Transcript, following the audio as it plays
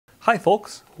Hi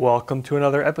folks, welcome to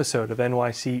another episode of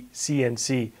NYC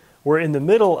CNC. We're in the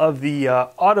middle of the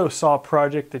auto saw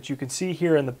project that you can see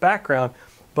here in the background,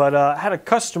 but I had a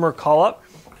customer call up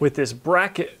with this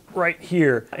bracket right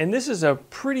here. And this is a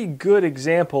pretty good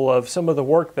example of some of the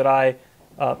work that I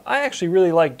actually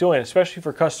really like doing, especially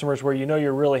for customers where you know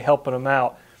you're really helping them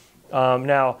out.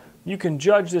 Now, you can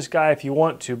judge this guy if you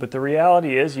want to, but the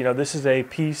reality is, you know, this is a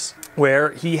piece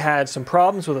where he had some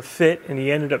problems with a fit and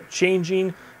he ended up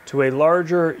changing to a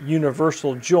larger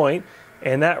universal joint,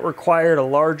 and that required a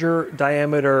larger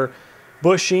diameter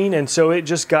bushing, and so it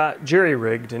just got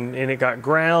jerry-rigged and it got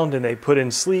ground, and they put in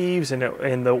sleeves and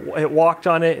it walked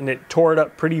on it and it tore it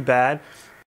up pretty bad.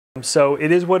 So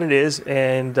it is what it is,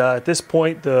 and at this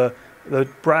point the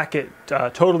bracket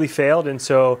totally failed, and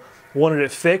so wanted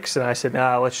it fixed, and I said,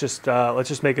 nah, let's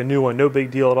just make a new one, no big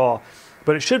deal at all.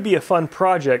 But it should be a fun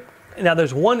project. Now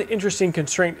there's one interesting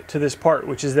constraint to this part,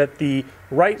 which is that the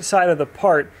right side of the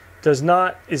part is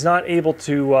not able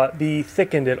to be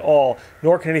thickened at all,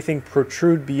 nor can anything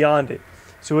protrude beyond it.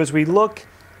 So as we look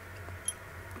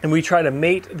and we try to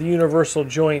mate the universal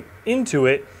joint into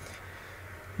it,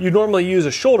 you normally use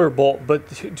a shoulder bolt, but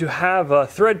to have a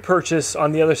thread purchase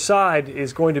on the other side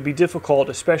is going to be difficult,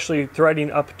 especially threading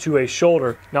up to a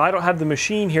shoulder. Now I don't have the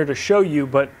machine here to show you,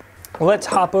 but let's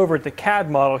hop over at the CAD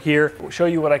model here. We'll show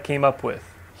you what I came up with.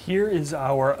 Here is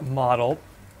our model.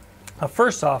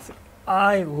 First off,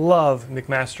 I love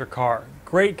McMaster-Carr.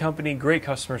 Great company, great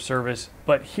customer service,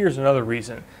 but here's another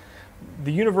reason.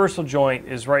 The universal joint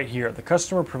is right here. The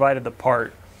customer provided the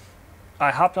part. I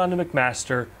hopped onto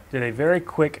McMaster, did a very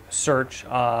quick search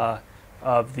of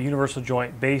the universal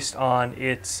joint based on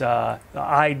its the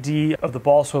ID of the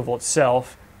ball swivel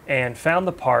itself, and found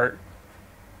the part,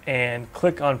 and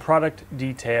click on product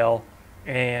detail,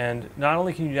 and not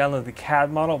only can you download the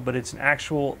CAD model, but it's an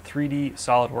actual 3D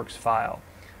Solidworks file.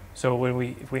 So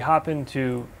if we hop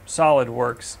into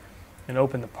Solidworks and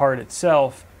open the part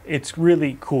itself, it's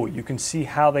really cool. You can see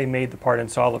how they made the part in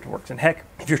Solidworks. And heck,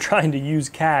 if you're trying to use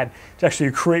CAD, it's actually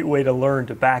a great way to learn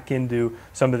to back into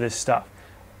some of this stuff.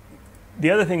 The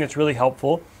other thing that's really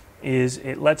helpful is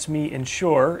it lets me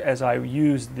ensure, as I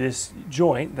use this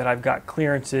joint, that I've got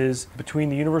clearances between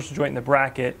the universal joint and the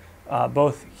bracket,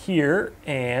 both here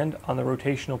and on the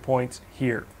rotational points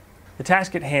here. The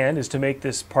task at hand is to make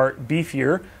this part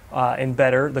beefier and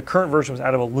better. The current version was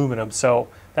out of aluminum, so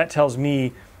that tells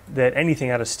me that anything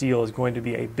out of steel is going to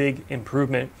be a big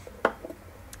improvement.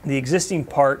 The existing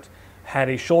part had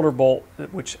a shoulder bolt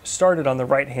which started on the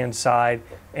right-hand side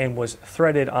and was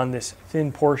threaded on this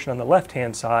thin portion on the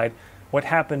left-hand side. What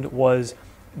happened was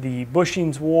the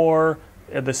bushings wore,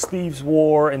 the sleeves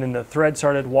wore, and then the thread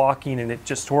started walking and it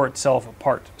just tore itself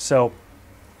apart. So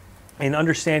in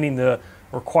understanding the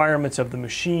requirements of the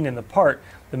machine and the part,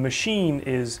 the machine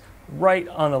is right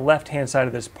on the left-hand side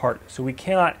of this part, so we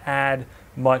cannot add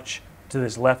much to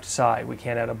this left side. We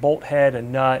can't add a bolt head, a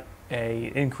nut,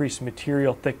 a increased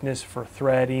material thickness for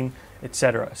threading,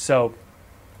 etc. So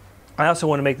I also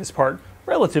want to make this part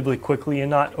relatively quickly and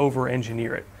not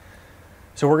over-engineer it.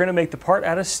 So we're going to make the part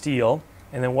out of steel,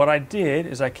 and then what I did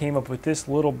is I came up with this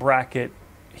little bracket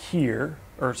here,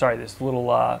 or sorry, this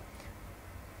little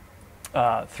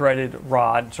threaded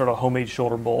rod, sort of homemade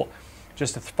shoulder bolt,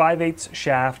 just a 5/8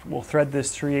 shaft. We'll thread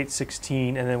this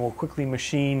 3/8/16, and then we'll quickly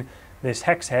machine this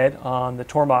hex head on the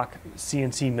Tormach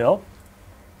CNC mill.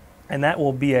 And that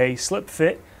will be a slip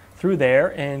fit through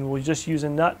there, and we'll just use a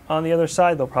nut on the other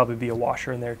side. There'll probably be a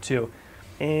washer in there too.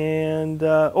 And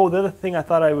oh, the other thing I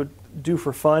thought I would do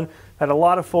for fun, I had a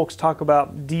lot of folks talk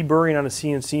about deburring on a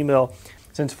CNC mill.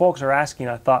 Since folks are asking,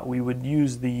 I thought we would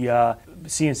use the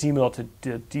CNC mill to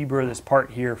deburr this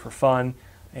part here for fun,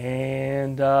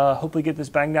 and hopefully get this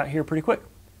banged out here pretty quick.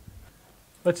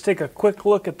 Let's take a quick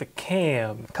look at the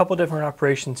cam. A couple different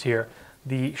operations here.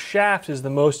 The shaft is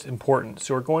the most important,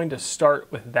 so we're going to start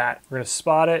with that. We're going to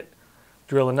spot it,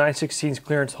 drill a 9/16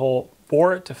 clearance hole,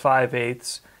 bore it to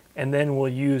 5/8, and then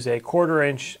we'll use a 1/4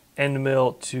 inch end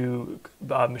mill to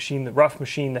rough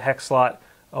machine the hex slot,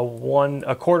 a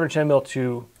 1/4 inch end mill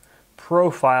to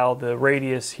profile the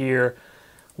radius here,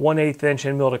 1/8 inch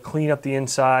end mill to clean up the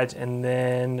insides, and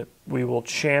then we will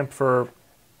chamfer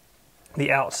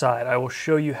the outside. I will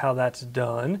show you how that's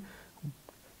done.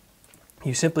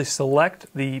 You simply select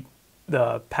the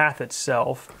path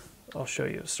itself. I'll show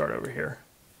you. Start over here,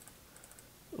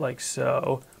 like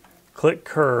so. Click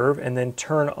curve and then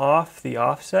turn off the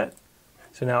offset.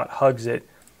 So now it hugs it.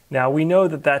 Now we know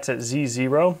that that's at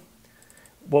Z0.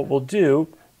 What we'll do,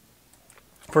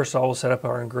 first of all, we'll set up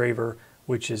our engraver,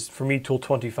 which is, for me, tool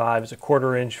 25 is a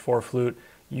 1/4 inch 4 flute.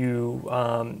 You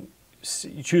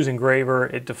you choose engraver,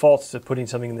 it defaults to putting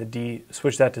something in the D,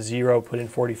 switch that to 0, put in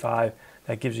 45.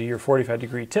 That gives you your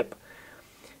 45-degree tip.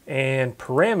 And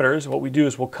parameters, what we do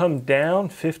is we'll come down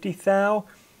 50 thou,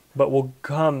 but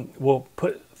we'll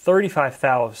put 35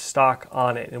 thou of stock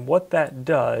on it. And what that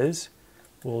does,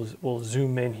 we'll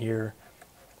zoom in here,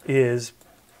 is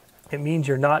it means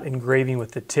you're not engraving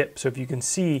with the tip. So if you can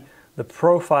see, the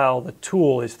profile of the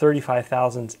tool is 35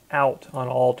 thousandths out on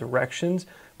all directions,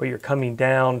 but you're coming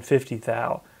down 50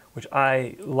 thou, which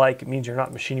I like. It means you're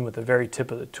not machining with the very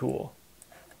tip of the tool.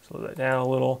 Slow that down a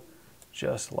little,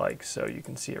 just like so. You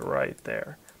can see it right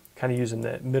there. Kind of using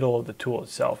the middle of the tool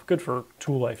itself. Good for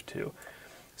tool life too.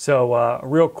 So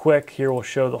real quick, here we'll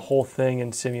show the whole thing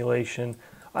in simulation.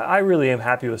 I really am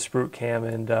happy with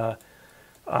Sprutcam, and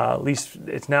at least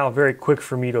it's now very quick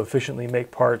for me to efficiently make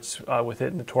parts with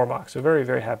it in the Tormach. So very,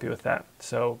 very happy with that.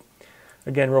 So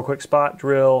again, real quick, spot,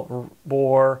 drill,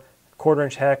 bore, 1/4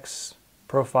 inch hex,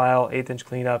 profile, 1/8 inch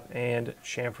cleanup, and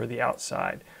chamfer the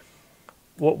outside.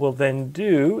 What we'll then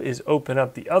do is open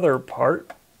up the other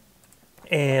part,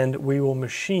 and we will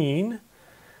machine,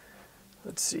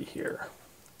 let's see here.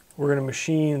 We're going to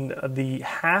machine the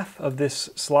half of this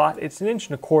slot. It's 1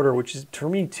 1/4 inch, which is for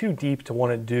me too deep to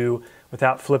want to do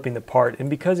without flipping the part. And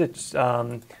because it's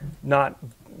not,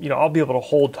 I'll be able to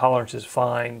hold tolerances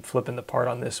fine flipping the part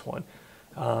on this one.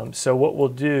 So what we'll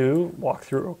do, walk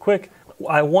through it real quick.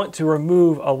 I want to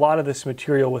remove a lot of this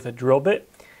material with a drill bit,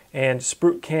 and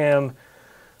Sprutcam,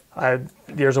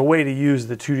 there's a way to use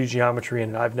the 2D geometry,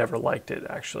 and I've never liked it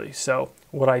actually. So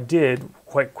what I did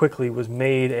quite quickly was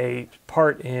made a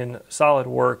part in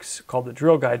Solidworks called the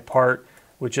drill guide part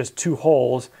with just 2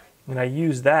 holes, and I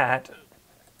used that.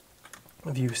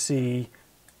 If you see,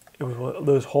 it was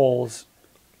those holes,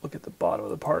 look at the bottom of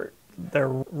the part, they're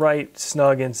right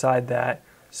snug inside that.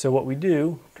 So what we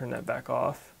do, turn that back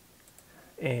off,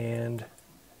 and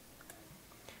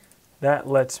that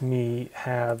lets me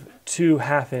have 2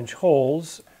 1/2 inch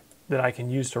holes that I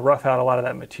can use to rough out a lot of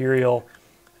that material.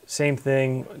 Same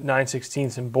thing,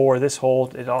 9/16 in bore this hole,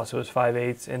 it also is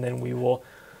 5/8, and then we will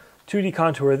 2D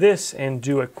contour this and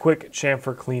do a quick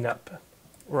chamfer cleanup.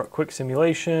 Or a quick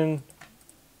simulation.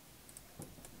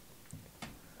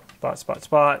 Spot, spot,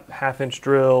 spot, 1/2 inch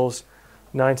drills,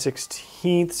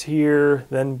 9/16 here,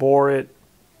 then bore it,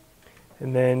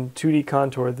 and then 2D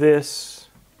contour this.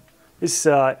 This,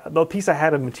 the piece I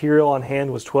had of material on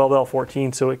hand was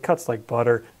 12L14, so it cuts like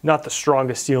butter. Not the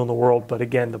strongest steel in the world, but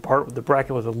again, the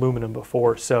bracket was aluminum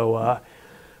before, so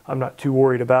I'm not too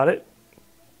worried about it.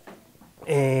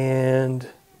 And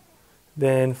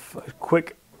then a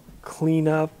quick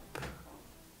cleanup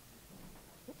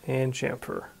and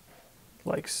chamfer,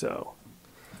 like so.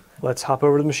 Let's hop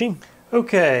over to the machine.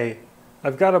 Okay,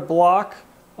 I've got a block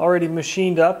already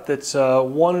machined up that's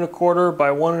 1 1/4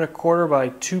 by 1 1/4 by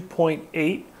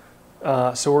 2.8.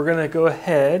 So we're gonna go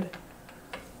ahead,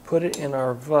 put it in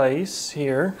our vise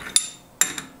here,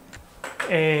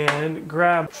 and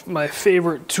grab my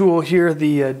favorite tool here,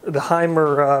 the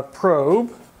Heimer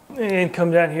probe, and come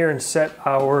down here and set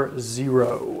our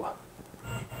 0.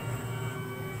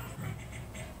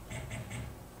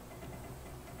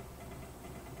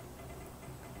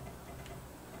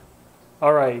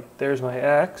 All right, there's my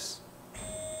X.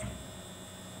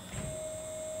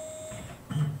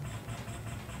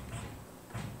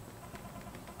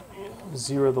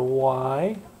 Zero the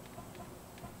Y.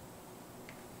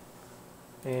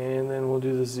 And then we'll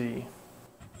do the Z.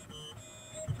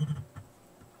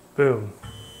 Boom.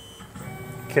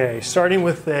 Okay, starting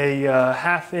with a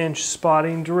 1/2 inch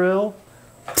spotting drill.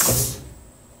 Let's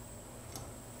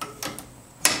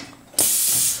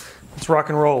rock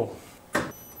and roll.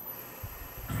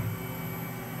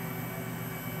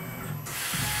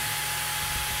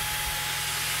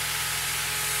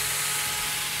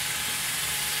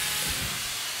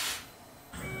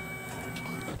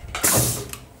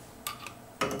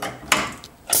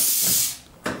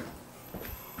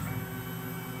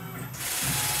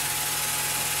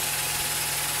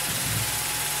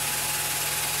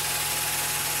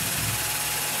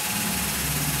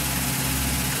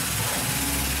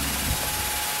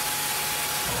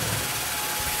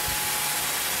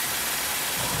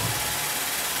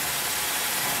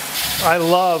 I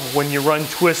love when you run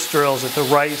twist drills at the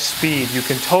right speed. You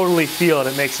can totally feel it.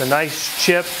 It makes a nice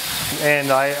chip.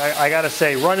 And I gotta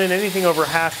say, running anything over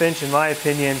 1/2 inch, in my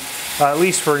opinion, at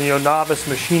least for novice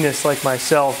machinists like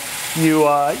myself, you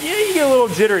get a little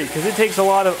jittery because it takes a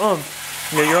lot of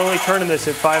oomph. You're only turning this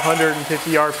at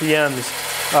 550 RPMs,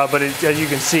 but it, as you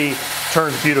can see,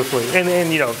 turns beautifully. And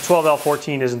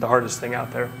 12L14 isn't the hardest thing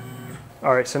out there.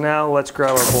 All right, so now let's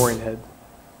grab our boring head.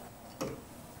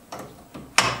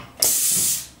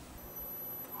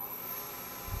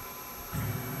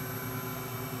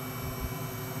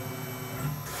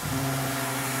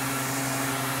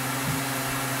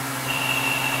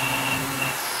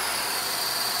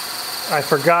 I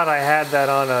forgot I had that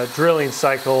on a drilling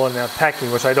cycle and a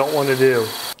packing, which I don't want to do.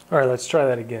 All right, let's try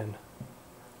that again.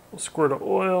 We'll squirt of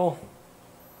oil.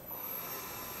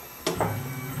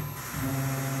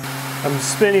 I'm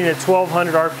spinning at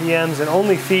 1200 RPMs and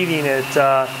only feeding at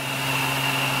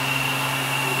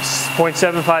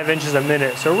 0.75 inches a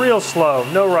minute, so real slow,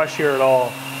 no rush here at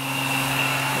all.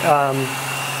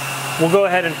 We'll go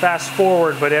ahead and fast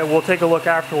forward, but we'll take a look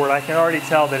afterward. I can already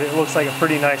tell that it looks like a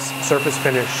pretty nice surface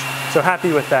finish, so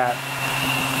happy with that.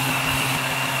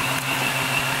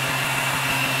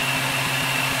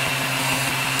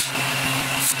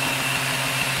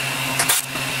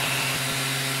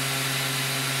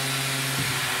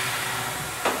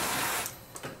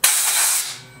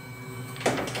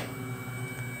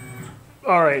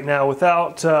 All right, now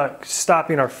without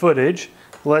stopping our footage,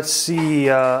 let's see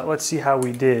how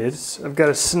we did. I've got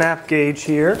a snap gauge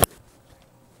here.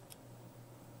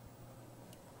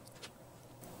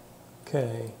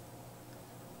 Okay.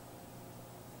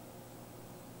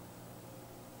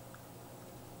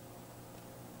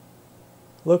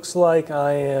 Looks like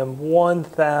I am 1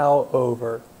 thou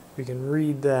over. We can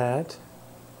read that.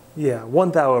 Yeah,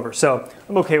 1 thou over. So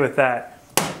I'm okay with that.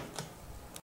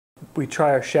 We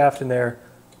try our shaft in there.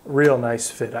 Real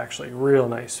nice fit, actually. Real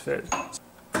nice fit.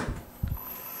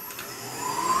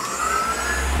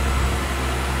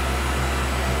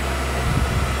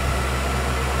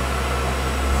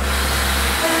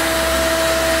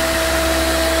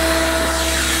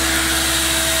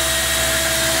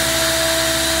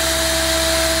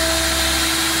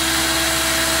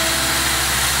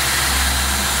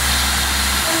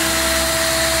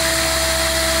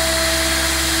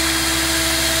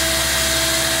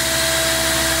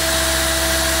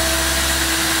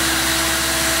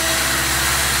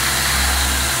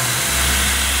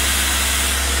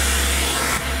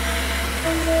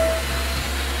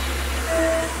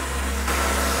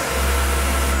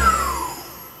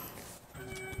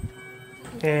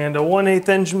 And a 1/8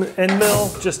 end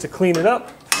mill just to clean it up.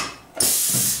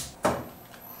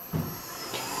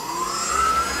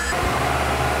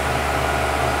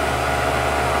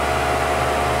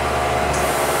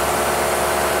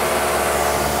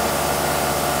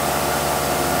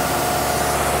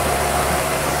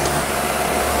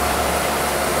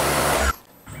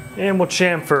 And we'll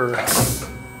chamfer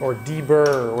or deburr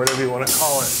or whatever you want to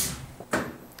call it.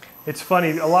 It's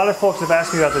funny, a lot of folks have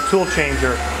asked me about the tool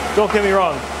changer. Don't get me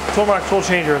wrong, Tormach tool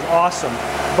changer is awesome,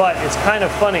 but it's kind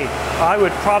of funny. I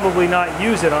would probably not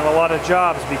use it on a lot of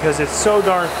jobs because it's so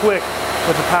darn quick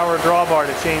with the power drawbar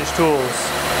to change tools.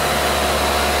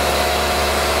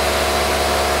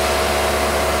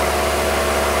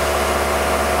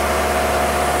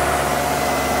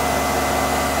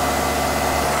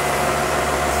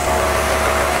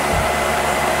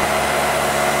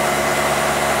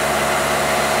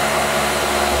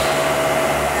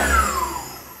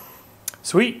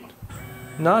 Sweet.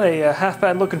 Not a half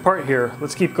bad looking part here.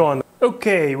 Let's keep going.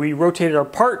 Okay, we rotated our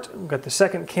part. We've got the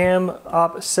second cam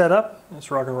op set up.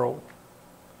 Let's rock and roll.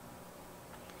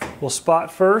 We'll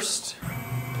spot first.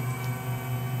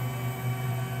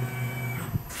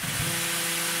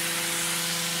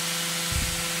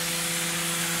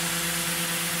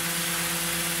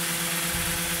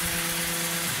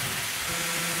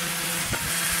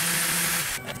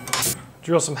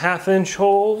 Drill some 1/2 inch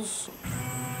holes.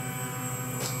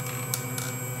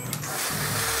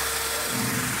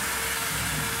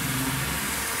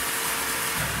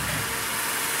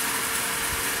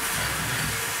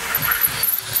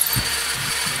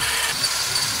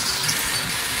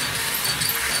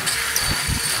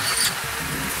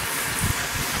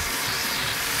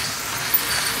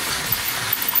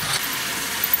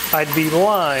 I'd be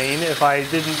lying if I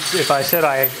said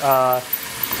I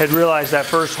had realized that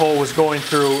first hole was going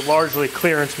through largely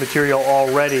clearance material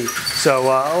already. So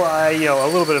a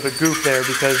little bit of a goof there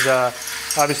because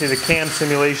obviously the cam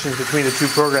simulations between the two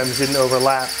programs didn't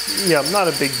overlap. Yeah, not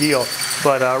a big deal,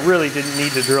 but really didn't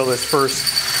need to drill this first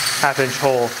 1/2 inch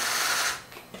hole.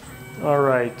 All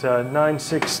right,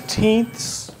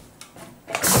 9/16.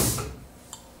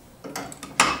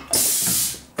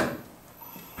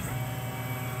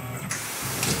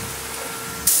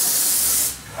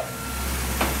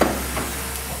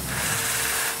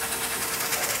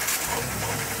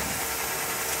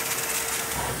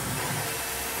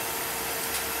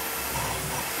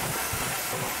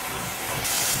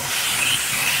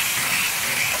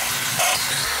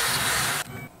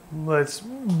 Let's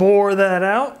bore that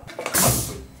out.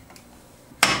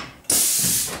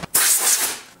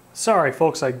 Sorry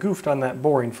folks, I goofed on that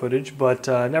boring footage, but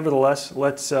nevertheless,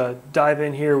 let's dive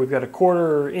in here. We've got a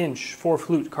 1/4 inch 4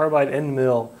 flute carbide end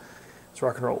mill. Let's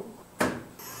rock and roll.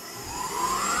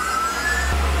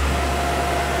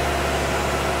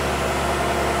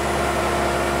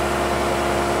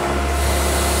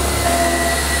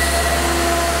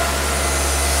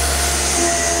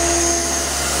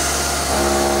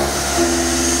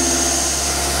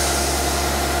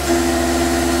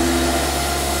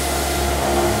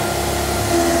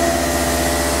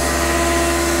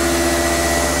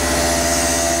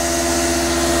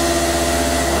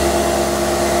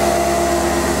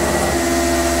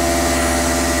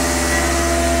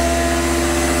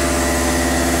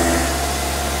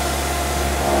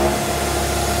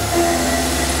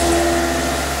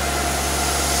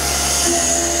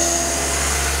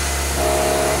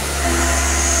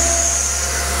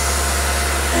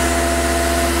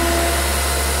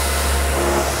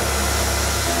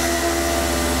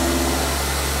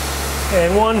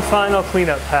 And one final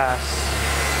cleanup pass.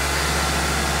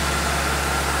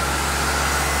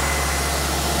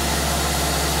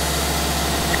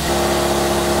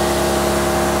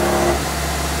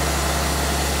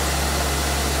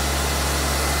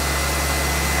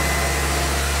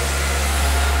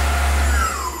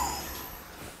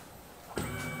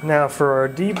 Now for our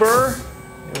deburr,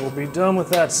 and we'll be done with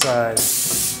that side.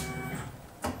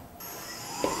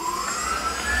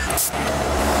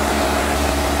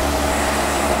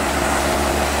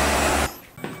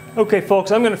 Okay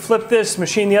folks, I'm going to flip this,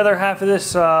 machine the other half of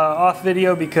this off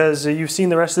video because you've seen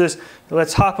the rest of this.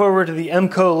 Let's hop over to the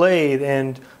Emco lathe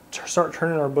and start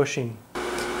turning our bushing.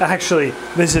 Actually,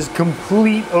 this is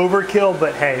complete overkill,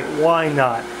 but hey, why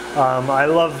not? I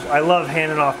love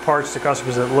handing off parts to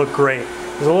customers that look great.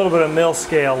 There's a little bit of mill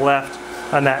scale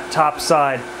left on that top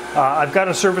side. I've got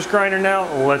a surface grinder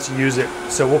now, let's use it.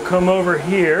 So we'll come over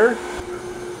here,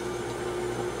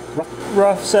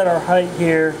 rough set our height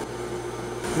here.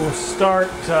 We'll start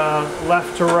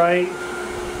left to right,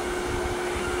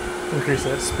 increase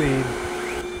that speed.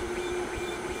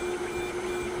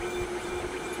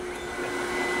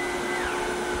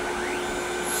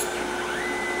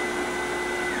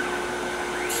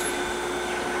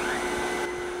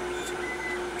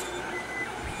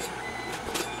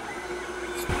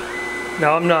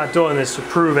 Now I'm not doing this to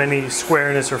prove any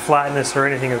squareness or flatness or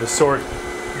anything of the sort.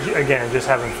 Again, just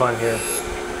having fun here.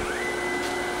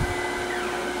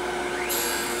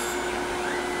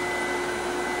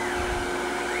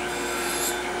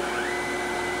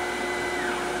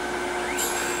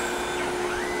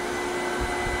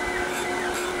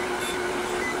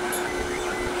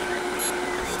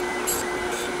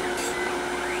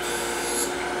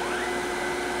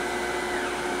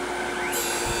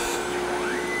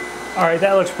 All right,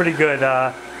 that looks pretty good.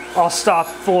 I'll stop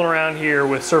fooling around here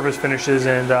with surface finishes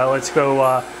and let's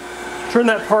go turn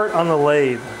that part on the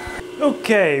lathe.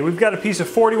 Okay, we've got a piece of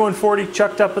 4140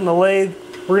 chucked up in the lathe.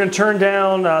 We're going to turn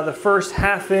down the first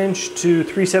 1/2 inch to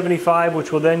 375,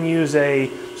 which we'll then use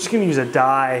just going to use a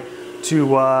die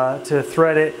to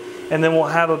thread it. And then we'll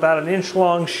have about an inch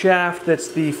long shaft that's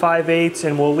the 5/8,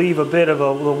 and we'll leave a bit of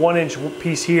the 1 inch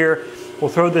piece here.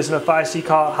 We'll throw this in a 5C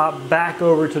collet, hop back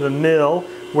over to the mill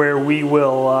where we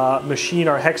will machine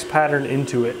our hex pattern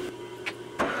into it.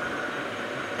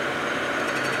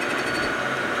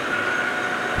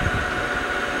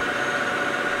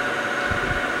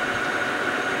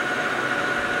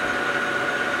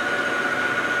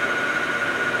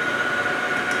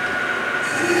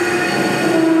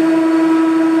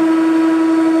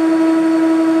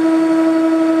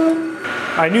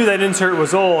 I knew that insert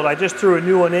was old. I just threw a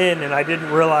new one in and I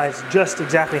didn't realize just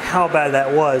exactly how bad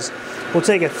that was. We'll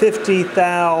take a 50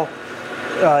 thou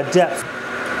depth.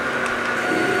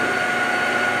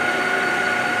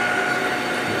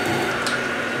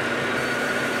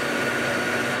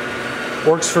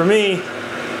 Works for me.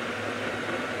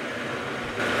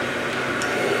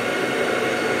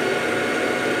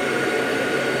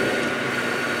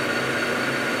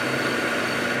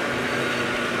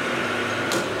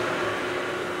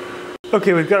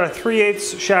 Okay, we've got our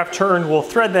 3/8 shaft turned. We'll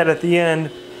thread that at the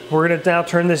end. We're going to now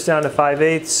turn this down to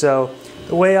 5/8. So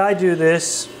the way I do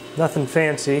this, nothing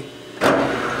fancy.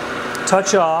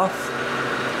 Touch off.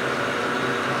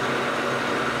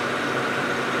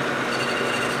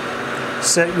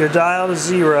 Set your dial to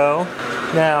 0.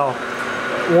 Now,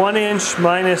 1 inch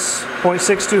minus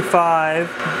 0.625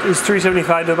 is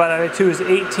 375 divided by 2 is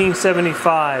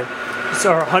 1875.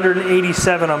 So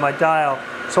 187 on my dial.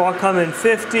 So I'll come in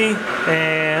 50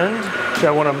 and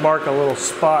I want to mark a little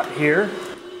spot here.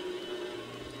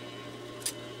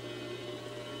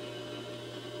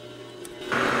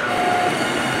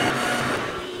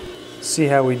 See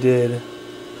how we did.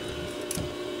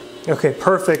 Okay,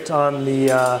 perfect on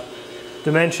the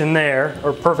dimension there,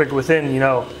 or perfect within,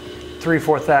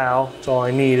 3/4 thou. That's all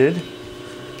I needed.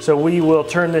 So we will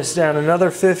turn this down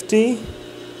another 50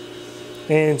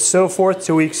 and so forth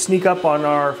till we sneak up on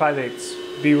our 5/8.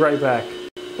 Be right back.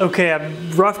 Okay,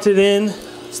 I've roughed it in.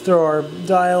 Let's throw our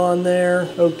dial on there.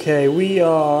 Okay, we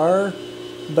are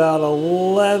about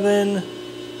 11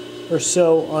 or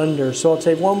so under. So I'll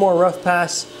take one more rough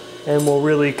pass and we'll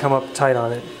really come up tight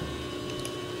on it.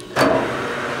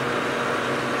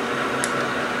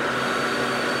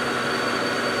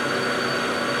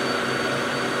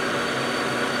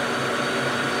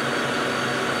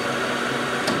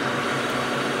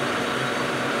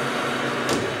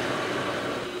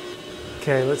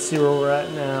 Okay, let's see where we're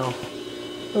at now.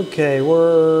 Okay,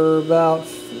 we're about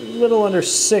a little under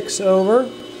 6 over.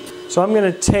 So I'm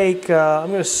going to take, I'm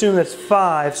going to assume that's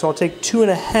 5, so I'll take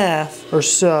 2.5 or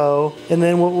so, and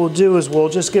then what we'll do is we'll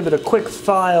just give it a quick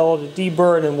file to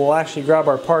deburr, and we'll actually grab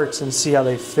our parts and see how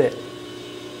they fit.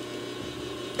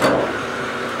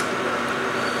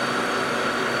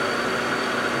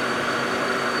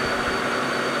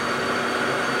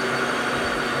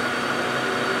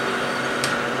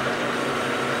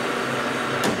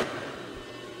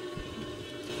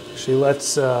 Actually,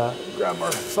 let's grab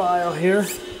our file here.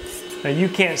 Now you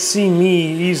can't see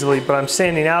me easily, but I'm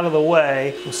standing out of the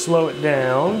way. We'll slow it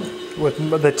down.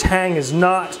 The tang is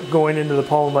not going into the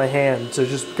palm of my hand, so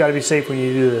just got to be safe when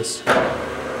you do this.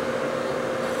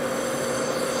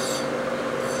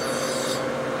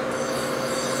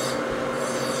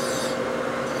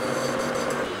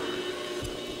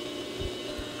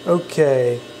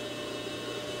 Okay.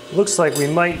 Looks like we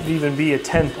might even be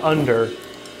 1/10 under.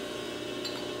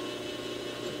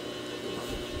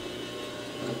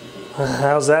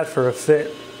 How's that for a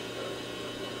fit?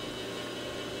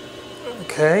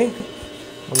 Okay,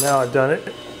 well now I've done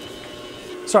it.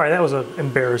 Sorry, that was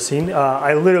embarrassing.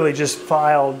 I literally just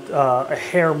filed a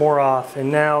hair more off,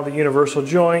 and now the universal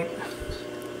joint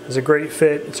is a great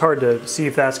fit. It's hard to see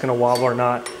if that's going to wobble or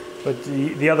not, but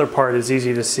the other part is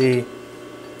easy to see.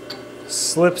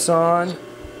 Slips on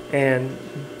and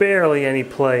barely any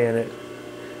play in it.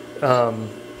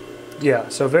 Yeah,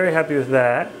 so very happy with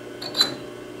that.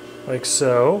 Like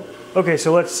so. Okay,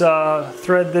 so let's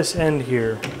thread this end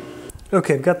here.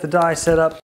 Okay, I've got the die set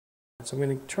up. So I'm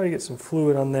going to try to get some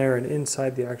fluid on there and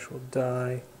inside the actual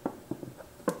die.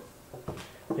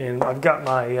 And I've got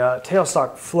my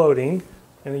tailstock floating.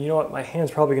 And you know what, my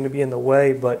hand's probably going to be in the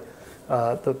way, but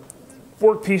the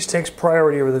workpiece takes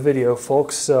priority over the video,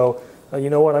 folks. So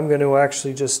you know what, I'm going to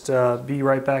actually just be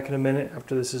right back in a minute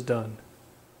after this is done.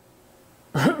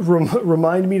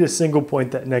 Remind me to single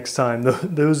point that next time.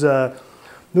 Those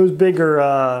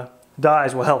bigger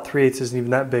dies, well hell, 3/8 isn't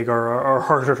even that big, are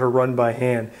harder to run by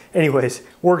hand. Anyways,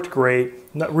 worked great.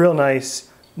 Real nice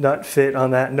nut fit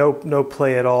on that. No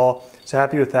play at all. So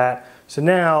happy with that. So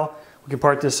now we can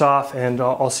part this off, and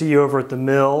I'll see you over at the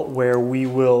mill where we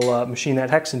will machine that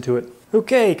hex into it.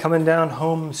 Okay, coming down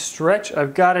home stretch.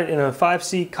 I've got it in a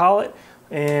 5C collet,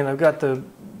 and I've got the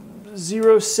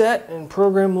 0 set and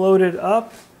program loaded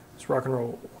up. Let's rock and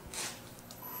roll.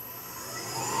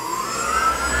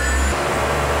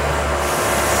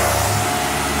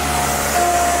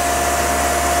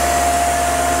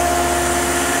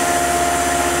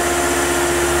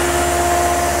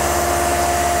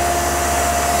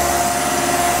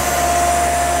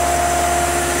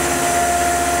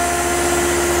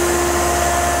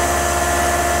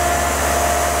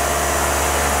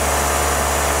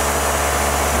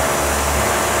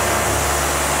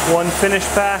 One finish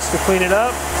pass to clean it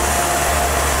up.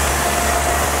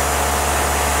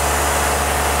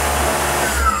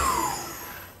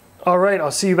 All right,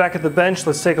 I'll see you back at the bench.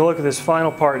 Let's take a look at this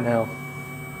final part now.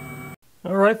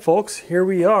 All right, folks, here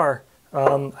we are.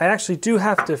 I actually do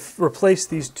have to replace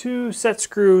these 2 set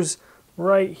screws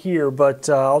right here, but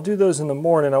I'll do those in the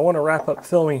morning. I want to wrap up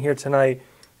filming here tonight.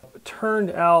 It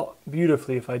turned out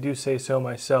beautifully, if I do say so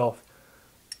myself.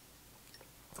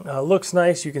 Looks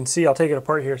nice. You can see, I'll take it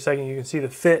apart here in a second. You can see the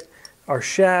fit. Our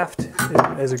shaft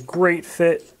is a great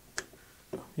fit.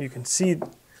 You can see,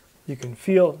 you can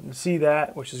feel and see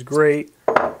that, which is great.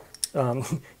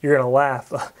 You're gonna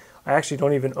laugh. I actually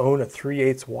don't even own a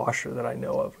 3/8 washer that I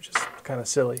know of, which is kind of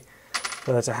silly.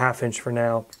 So that's a 1/2 inch for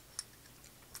now.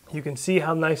 You can see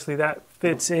how nicely that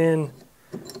fits in.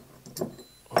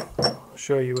 I'll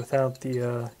show you without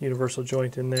the universal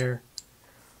joint in there.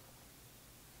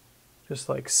 Just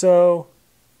like so.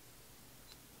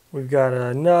 We've got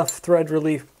enough thread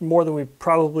relief, more than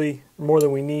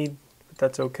we need, but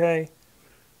that's okay.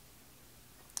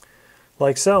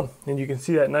 Like so, and you can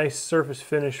see that nice surface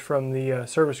finish from the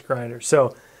service grinder.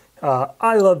 So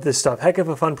I love this stuff. Heck of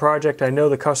a fun project. I know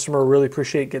the customer really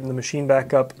appreciate getting the machine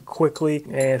back up quickly,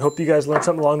 and hope you guys learned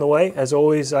something along the way. As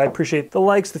always, I appreciate the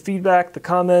likes, the feedback, the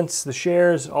comments, the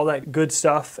shares, all that good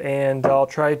stuff, and I'll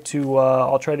try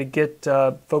to get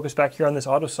focus back here on this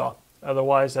auto saw.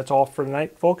 Otherwise, that's all for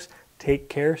tonight, folks. Take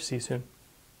care. See you soon.